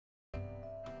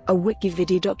a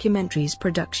WikiVidi documentaries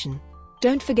production.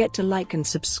 Don't forget to like and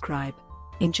subscribe.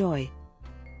 Enjoy.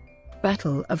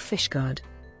 Battle of Fishguard.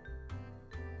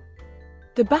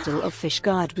 The Battle of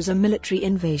Fishguard was a military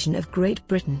invasion of Great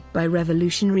Britain by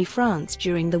revolutionary France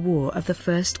during the War of the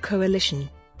First Coalition.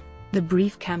 The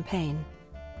brief campaign,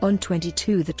 on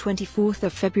 24th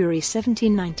of February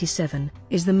 1797,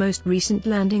 is the most recent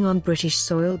landing on British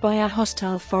soil by a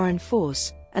hostile foreign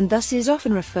force, and thus is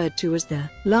often referred to as the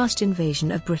last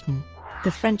invasion of Britain. The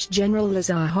French General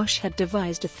Lazare Hoche had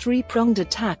devised a three-pronged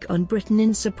attack on Britain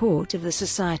in support of the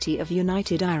Society of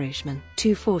United Irishmen.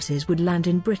 Two forces would land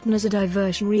in Britain as a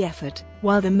diversionary effort,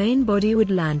 while the main body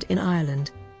would land in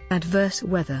Ireland. Adverse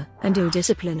weather and ill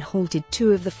discipline halted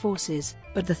two of the forces,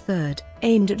 but the third,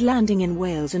 aimed at landing in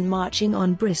Wales and marching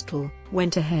on Bristol,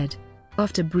 went ahead.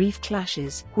 After brief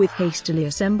clashes with hastily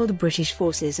assembled British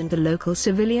forces and the local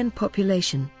civilian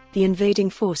population, the invading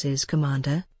forces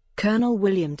commander, Colonel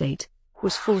William Tate,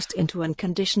 was forced into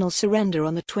unconditional surrender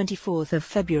on the 24th of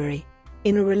February.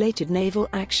 In a related naval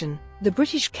action, the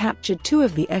British captured two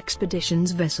of the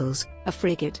expedition's vessels, a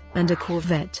frigate and a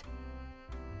corvette.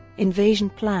 Invasion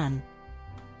plan.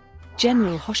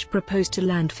 General Hoche proposed to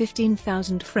land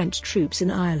 15,000 French troops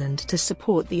in Ireland to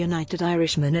support the United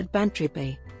Irishmen at Bantry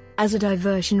Bay. As a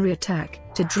diversionary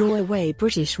attack, to draw away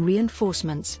British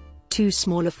reinforcements, two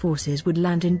smaller forces would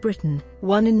land in Britain,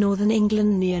 one in northern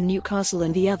England near Newcastle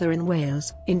and the other in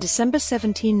Wales. In December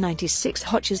 1796,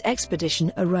 Hoche's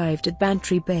expedition arrived at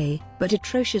Bantry Bay, but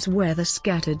atrocious weather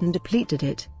scattered and depleted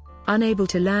it. Unable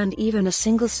to land even a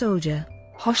single soldier,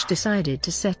 Hoche decided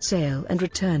to set sail and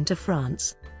return to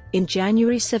France. In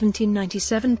January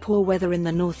 1797, poor weather in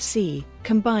the North Sea,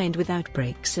 combined with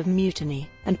outbreaks of mutiny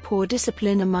and poor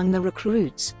discipline among the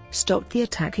recruits, stopped the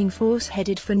attacking force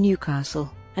headed for Newcastle,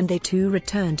 and they too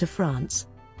returned to France.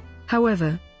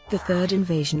 However, the third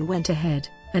invasion went ahead,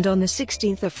 and on the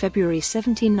 16th of February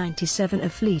 1797 a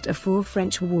fleet of 4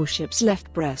 French warships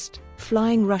left Brest,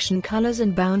 flying Russian colors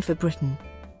and bound for Britain.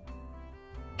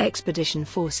 Expedition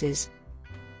forces.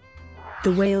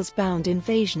 The Wales-bound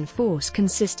invasion force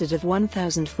consisted of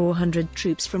 1,400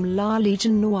 troops from La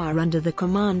Légion Noire under the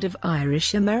command of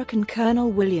Irish-American Colonel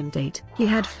William Tate. He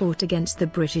had fought against the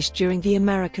British during the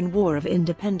American War of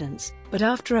Independence, but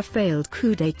after a failed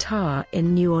coup d'état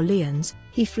in New Orleans,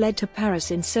 he fled to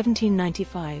Paris in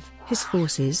 1795. His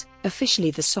forces, officially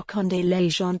the Seconde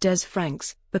Légion des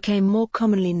Francs, became more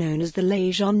commonly known as the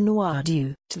Légion Noire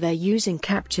due to their using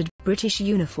captured British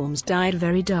uniforms dyed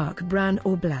very dark brown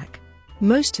or black.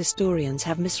 Most historians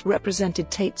have misrepresented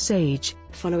Tate's age,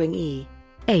 following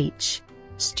E.H.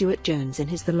 Stuart Jones in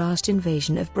his The Last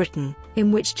Invasion of Britain,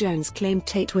 in which Jones claimed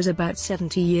Tate was about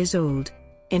 70 years old.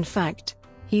 In fact,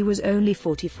 he was only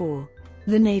 44.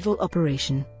 The naval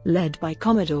operation, led by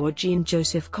Commodore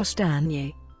Jean-Joseph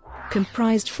Castanier,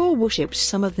 comprised 4 warships,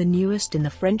 some of the newest in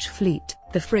the French fleet,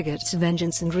 the frigates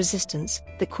Vengeance and Resistance,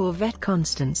 the corvette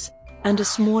Constance, and a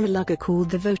smaller lugger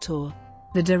called the Vautour.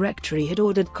 The Directory had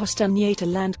ordered Castanier to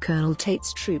land Colonel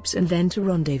Tate's troops and then to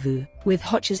rendezvous with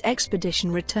Hoche's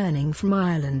expedition returning from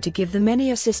Ireland to give them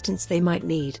any assistance they might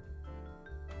need.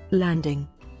 Landing.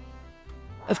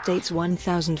 Of Tate's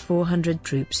 1,400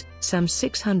 troops, some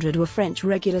 600 were French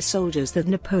regular soldiers that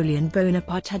Napoleon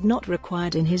Bonaparte had not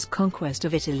required in his conquest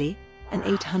of Italy, and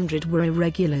 800 were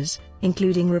irregulars,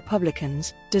 including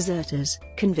republicans, deserters,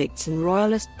 convicts and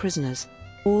royalist prisoners.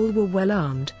 All were well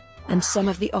armed, and some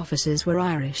of the officers were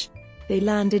Irish. They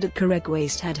landed at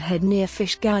Carregwaistad Head near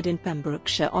Fishguard in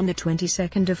Pembrokeshire on the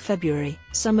 22nd of February.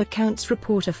 Some accounts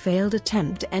report a failed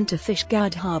attempt to enter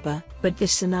Fishguard harbour, but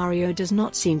this scenario does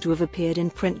not seem to have appeared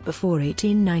in print before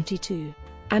 1892,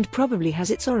 and probably has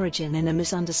its origin in a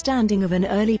misunderstanding of an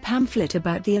early pamphlet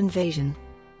about the invasion.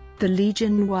 The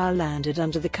Légion Noire landed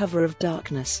under the cover of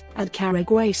darkness at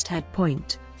Carregwaistad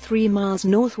Point, 3 miles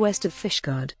northwest of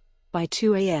Fishguard. By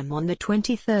 2 a.m. on the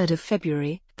 23rd of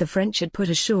February, the French had put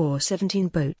ashore 17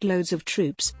 boatloads of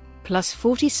troops, plus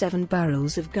 47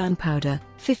 barrels of gunpowder,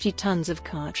 50 tons of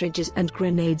cartridges and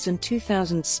grenades and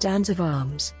 2,000 stands of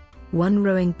arms. One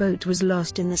rowing boat was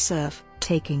lost in the surf,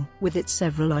 taking with it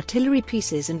several artillery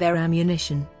pieces and their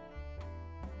ammunition.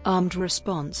 Armed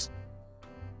response.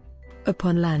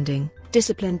 Upon landing,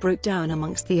 discipline broke down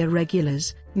amongst the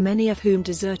irregulars, many of whom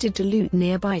deserted to loot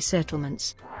nearby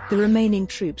settlements. The remaining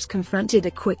troops confronted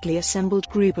a quickly assembled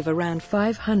group of around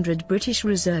 500 British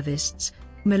reservists,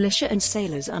 militia and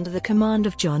sailors under the command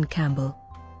of John Campbell,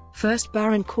 1st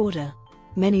Baron Corder.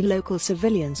 Many local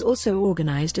civilians also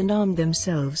organized and armed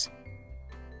themselves.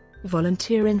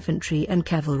 Volunteer infantry and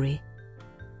cavalry.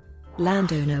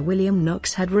 Landowner William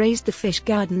Knox had raised the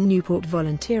Fishguard and Newport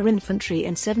Volunteer Infantry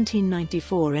in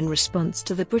 1794 in response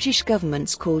to the British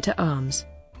government's call to arms.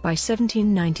 By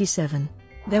 1797,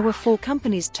 there were 4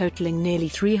 companies totaling nearly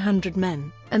 300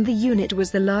 men, and the unit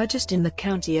was the largest in the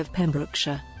county of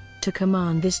Pembrokeshire. To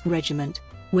command this regiment,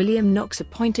 William Knox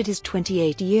appointed his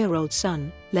 28-year-old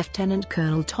son, Lieutenant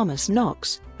Colonel Thomas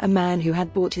Knox, a man who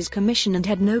had bought his commission and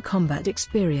had no combat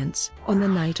experience. On the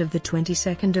night of the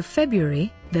 22nd of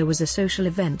February, there was a social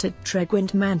event at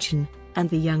Tregwent Mansion, and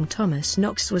the young Thomas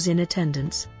Knox was in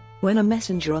attendance. When a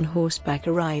messenger on horseback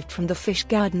arrived from the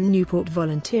Fishguard and Newport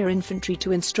Volunteer Infantry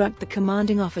to instruct the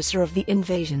commanding officer of the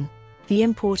invasion, the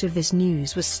import of this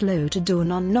news was slow to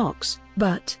dawn on Knox,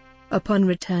 but, upon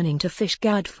returning to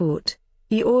Fishguard Fort,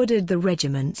 he ordered the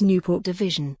regiment's Newport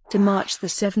Division to march the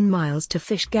 7 miles to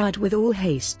Fishguard with all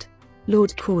haste.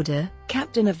 Lord Corder,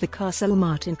 captain of the Castle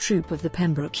Martin troop of the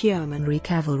Pembroke Yeomanry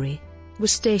Cavalry,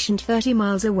 was stationed 30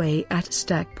 miles away at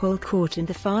Stackpole Court in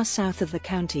the far south of the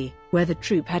county, where the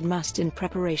troop had massed in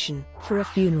preparation for a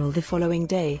funeral the following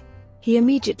day. He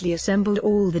immediately assembled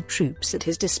all the troops at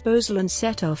his disposal and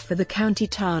set off for the county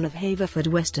town of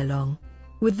Haverfordwest along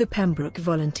with the Pembroke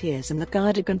Volunteers and the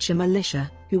Gardnershire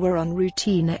Militia, who were on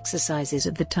routine exercises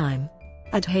at the time.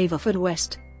 At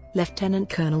Haverfordwest, Lieutenant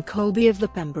Colonel Colby of the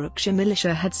Pembrokeshire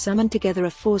Militia had summoned together a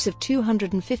force of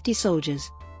 250 soldiers,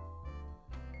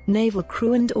 naval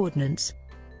crew and ordnance.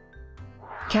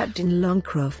 Captain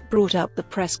Longcroft brought up the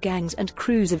press gangs and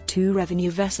crews of 2 revenue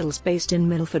vessels based in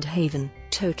Milford Haven,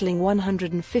 totaling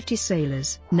 150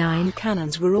 sailors. 9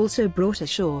 cannons were also brought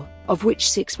ashore, of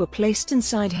which 6 were placed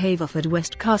inside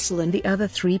Haverfordwest Castle and the other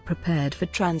 3 prepared for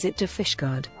transit to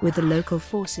Fishguard. With the local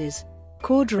forces,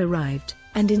 Corder arrived,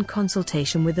 and in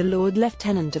consultation with the Lord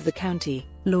Lieutenant of the county,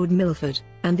 Lord Milford,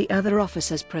 and the other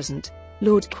officers present,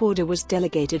 Lord Corder was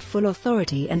delegated full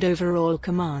authority and overall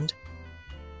command.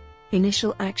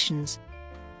 Initial actions.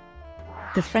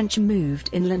 The French moved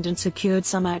inland and secured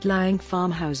some outlying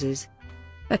farmhouses.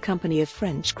 A company of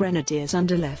French grenadiers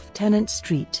under Lieutenant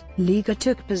Street Leaguer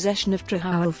took possession of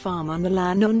Trehowell Farm on the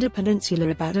Lanonda Peninsula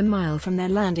about a mile from their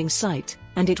landing site,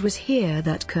 and it was here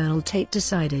that Colonel Tate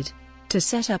decided to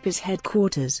set up his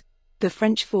headquarters. The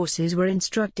French forces were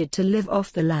instructed to live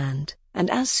off the land, and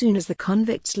as soon as the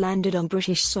convicts landed on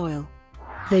British soil,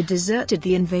 they deserted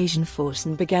the invasion force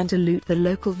and began to loot the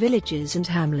local villages and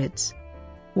hamlets.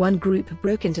 One group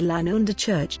broke into Lanonda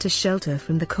Church to shelter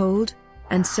from the cold,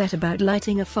 and set about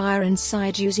lighting a fire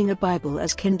inside using a Bible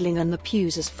as kindling and the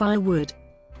pews as firewood.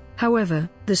 However,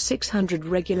 the 600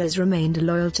 regulars remained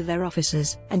loyal to their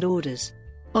officers and orders.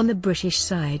 On the British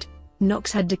side,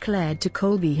 Knox had declared to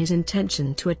Colby his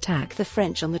intention to attack the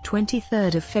French on the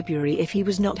 23rd of February if he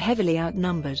was not heavily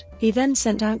outnumbered. He then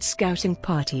sent out scouting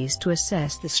parties to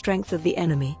assess the strength of the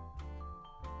enemy.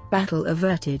 Battle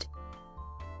averted.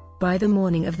 By the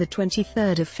morning of the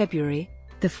 23rd of February,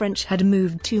 the French had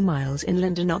moved 2 miles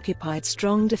inland and occupied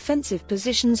strong defensive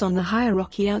positions on the higher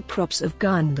rocky outcrops of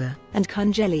Garnder and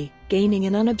Congeli, gaining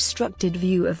an unobstructed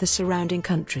view of the surrounding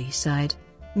countryside.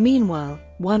 Meanwhile,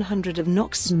 100 of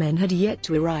Knox's men had yet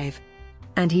to arrive,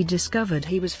 and he discovered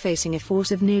he was facing a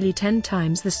force of nearly 10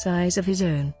 times the size of his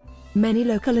own. Many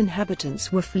local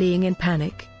inhabitants were fleeing in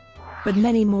panic, but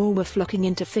many more were flocking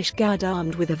into Fishguard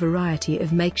armed with a variety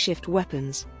of makeshift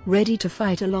weapons, ready to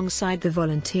fight alongside the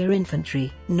volunteer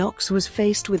infantry. Knox was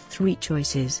faced with 3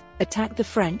 choices: attack the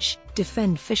French,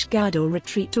 defend Fishguard, or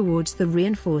retreat towards the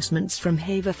reinforcements from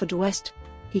Haverfordwest.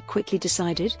 He quickly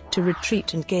decided to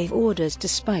retreat and gave orders to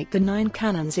spike the 9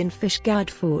 cannons in Fishguard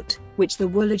Fort, which the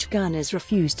Woolwich gunners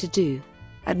refused to do.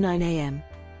 At 9 a.m.,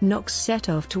 Knox set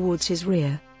off towards his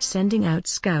rear, sending out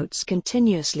scouts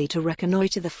continuously to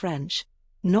reconnoitre the French.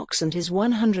 Knox and his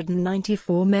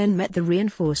 194 men met the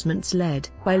reinforcements led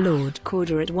by Lord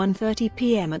Corder at 1:30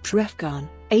 p.m. at Trefgarn,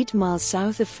 8 miles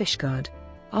south of Fishguard.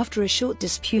 After a short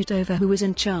dispute over who was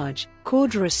in charge,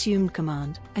 Corder assumed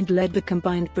command and led the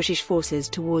combined British forces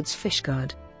towards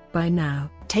Fishguard. By now,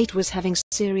 Tate was having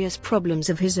serious problems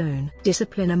of his own.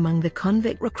 Discipline among the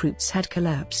convict recruits had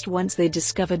collapsed once they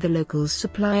discovered the locals'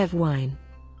 supply of wine.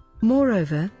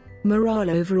 Moreover, morale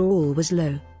overall was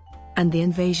low, and the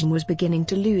invasion was beginning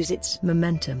to lose its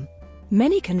momentum.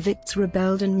 Many convicts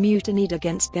rebelled and mutinied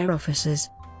against their officers,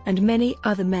 and many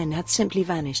other men had simply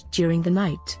vanished during the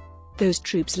night. Those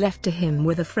troops left to him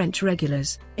were the French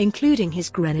regulars, including his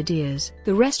grenadiers.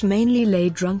 The rest mainly lay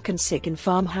drunk and sick in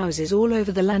farmhouses all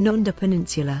over the Lanonda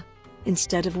Peninsula.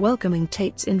 Instead of welcoming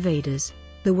Tate's invaders,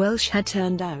 the Welsh had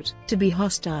turned out to be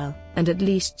hostile, and at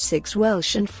least 6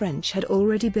 Welsh and French had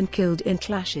already been killed in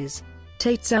clashes.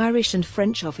 Tate's Irish and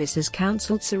French officers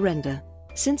counselled surrender,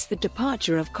 Since the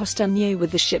departure of Castanier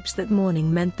with the ships that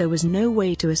morning meant there was no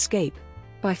way to escape.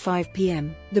 By 5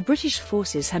 p.m., the British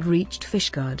forces had reached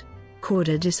Fishguard.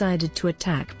 Corder decided to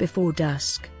attack before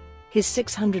dusk. His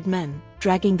 600 men,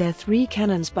 dragging their 3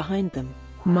 cannons behind them,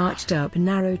 marched up a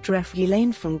narrow Treffy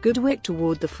lane from Goodwick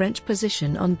toward the French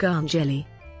position on Garngely.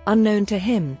 Unknown to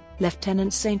him,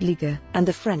 Lieutenant St. Leger and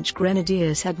the French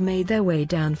grenadiers had made their way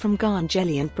down from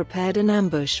Garngely and prepared an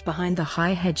ambush behind the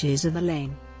high hedges of the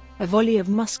lane. A volley of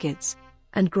muskets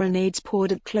and grenades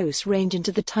poured at close range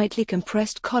into the tightly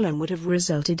compressed column would have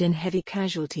resulted in heavy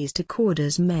casualties to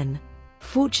Corder's men.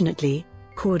 Fortunately,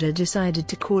 Corder decided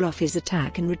to call off his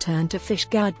attack and return to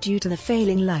Fishguard due to the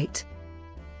failing light.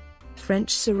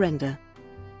 French surrender.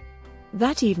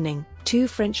 That evening, 2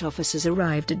 French officers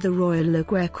arrived at the Royal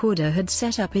Oak where Corder had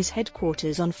set up his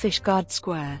headquarters on Fishguard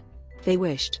Square. They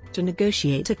wished to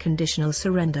negotiate a conditional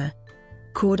surrender.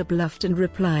 Corder bluffed and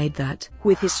replied that,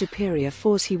 with his superior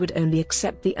force, he would only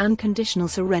accept the unconditional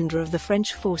surrender of the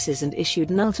French forces and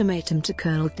issued an ultimatum to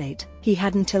Colonel Tate. He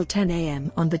had until 10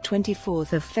 a.m. on the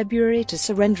 24th of February to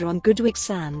surrender on Goodwick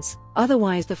Sands,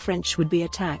 otherwise the French would be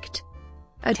attacked.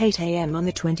 At 8 a.m. on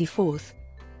the 24th,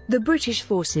 the British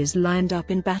forces lined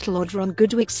up in battle order on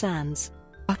Goodwick Sands.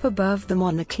 Up above them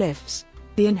on the cliffs,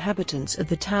 the inhabitants of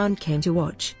the town came to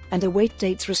watch and await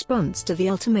Tate's response to the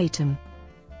ultimatum.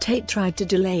 Tate tried to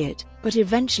delay it, but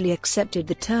eventually accepted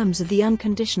the terms of the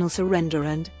unconditional surrender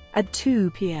and, at 2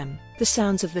 p.m., the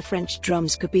sounds of the French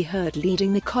drums could be heard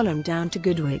leading the column down to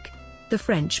Goodwick. The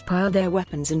French piled their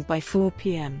weapons and by 4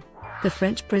 p.m., the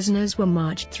French prisoners were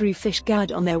marched through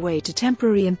Fishguard on their way to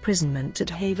temporary imprisonment at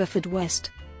Haverfordwest.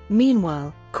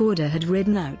 Meanwhile, Corder had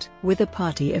ridden out with a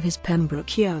party of his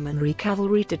Pembroke Yeomanry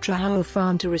cavalry to Trahour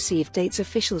Farm to receive Tate's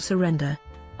official surrender.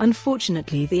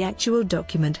 Unfortunately, the actual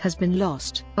document has been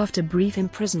lost. After brief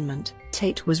imprisonment,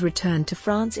 Tate was returned to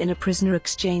France in a prisoner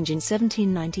exchange in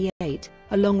 1798,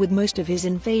 along with most of his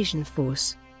invasion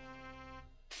force.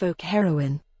 Folk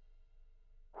heroine.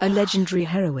 A legendary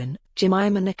heroine,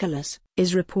 Jemima Nicholas,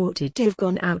 is reported to have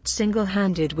gone out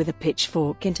single-handed with a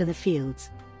pitchfork into the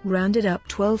fields, rounded up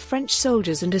 12 French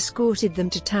soldiers and escorted them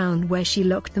to town where she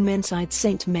locked them inside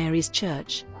St. Mary's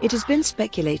Church. It has been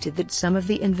speculated that some of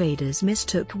the invaders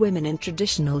mistook women in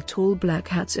traditional tall black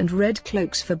hats and red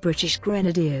cloaks for British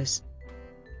grenadiers.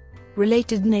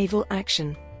 Related naval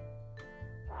action.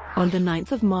 On the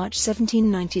 9th of March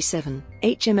 1797,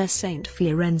 HMS St.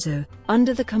 Fiorenzo,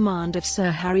 under the command of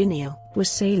Sir Harry Neale, was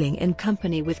sailing in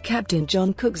company with Captain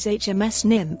John Cook's HMS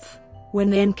Nymph, when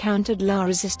they encountered La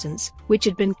Resistance, which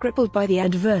had been crippled by the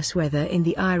adverse weather in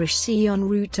the Irish Sea en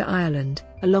route to Ireland,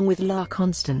 along with La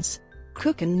Constance.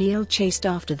 Cook and Neale chased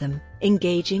after them,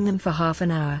 engaging them for half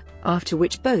an hour, after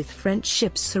which both French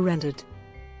ships surrendered.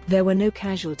 There were no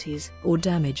casualties or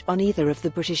damage on either of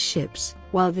the British ships,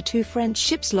 while the 2 French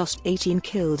ships lost 18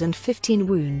 killed and 15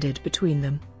 wounded between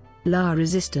them. La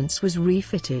Resistance was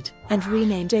refitted and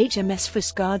renamed HMS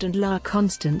Fishguard, and La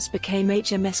Constance became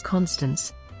HMS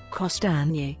Constance.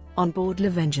 Castanier, on board La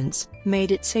Vengeance,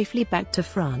 made it safely back to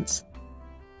France.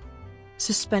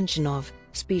 Suspension of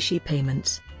specie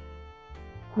payments.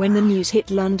 When the news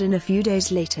hit London a few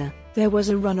days later, there was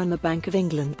a run on the Bank of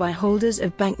England by holders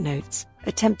of banknotes,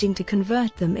 attempting to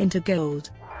convert them into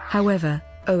gold. However,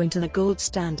 owing to the gold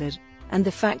standard, and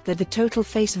the fact that the total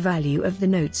face value of the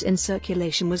notes in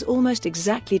circulation was almost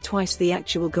exactly twice the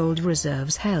actual gold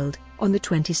reserves held, on the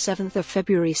 27th of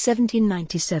February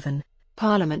 1797,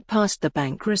 Parliament passed the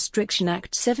Bank Restriction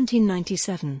Act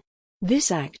 1797.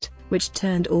 This act, which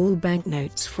turned all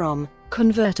banknotes from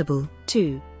convertible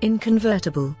to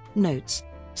inconvertible notes,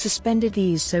 suspended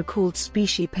these so-called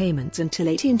specie payments until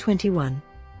 1821.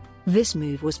 This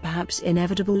move was perhaps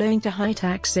inevitable owing to high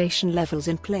taxation levels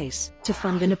in place to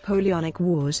fund the Napoleonic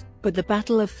Wars, but the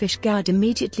Battle of Fishguard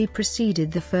immediately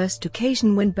preceded the first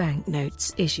occasion when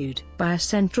banknotes issued by a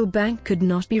central bank could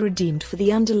not be redeemed for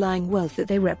the underlying wealth that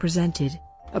they represented,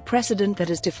 a precedent that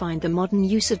has defined the modern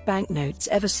use of banknotes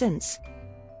ever since.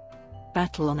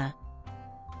 Battle Honour.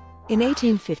 In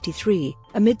 1853,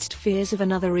 amidst fears of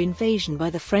another invasion by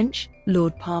the French,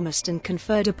 Lord Palmerston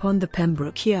conferred upon the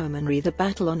Pembroke Yeomanry the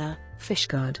Battle Honour,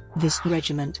 Fishguard. This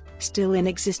regiment, still in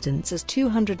existence as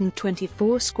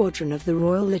 224 Squadron of the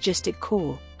Royal Logistic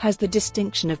Corps, has the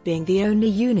distinction of being the only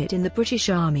unit in the British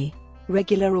Army,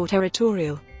 regular or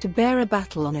territorial, to bear a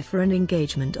battle honour for an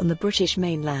engagement on the British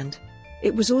mainland.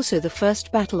 It was also the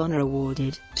first battle honour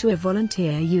awarded to a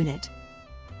volunteer unit.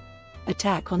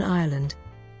 Attack on Ireland.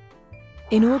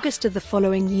 In August of the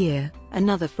following year,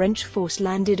 another French force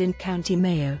landed in County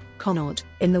Mayo, Connaught,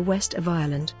 in the west of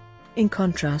Ireland. In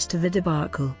contrast to the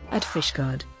debacle at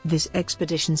Fishguard, this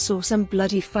expedition saw some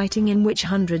bloody fighting in which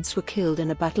hundreds were killed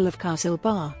in a Battle of Castle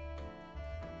Bar.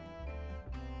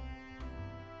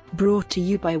 Brought to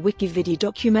you by WikiVidi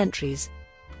documentaries.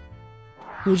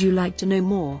 Would you like to know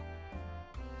more?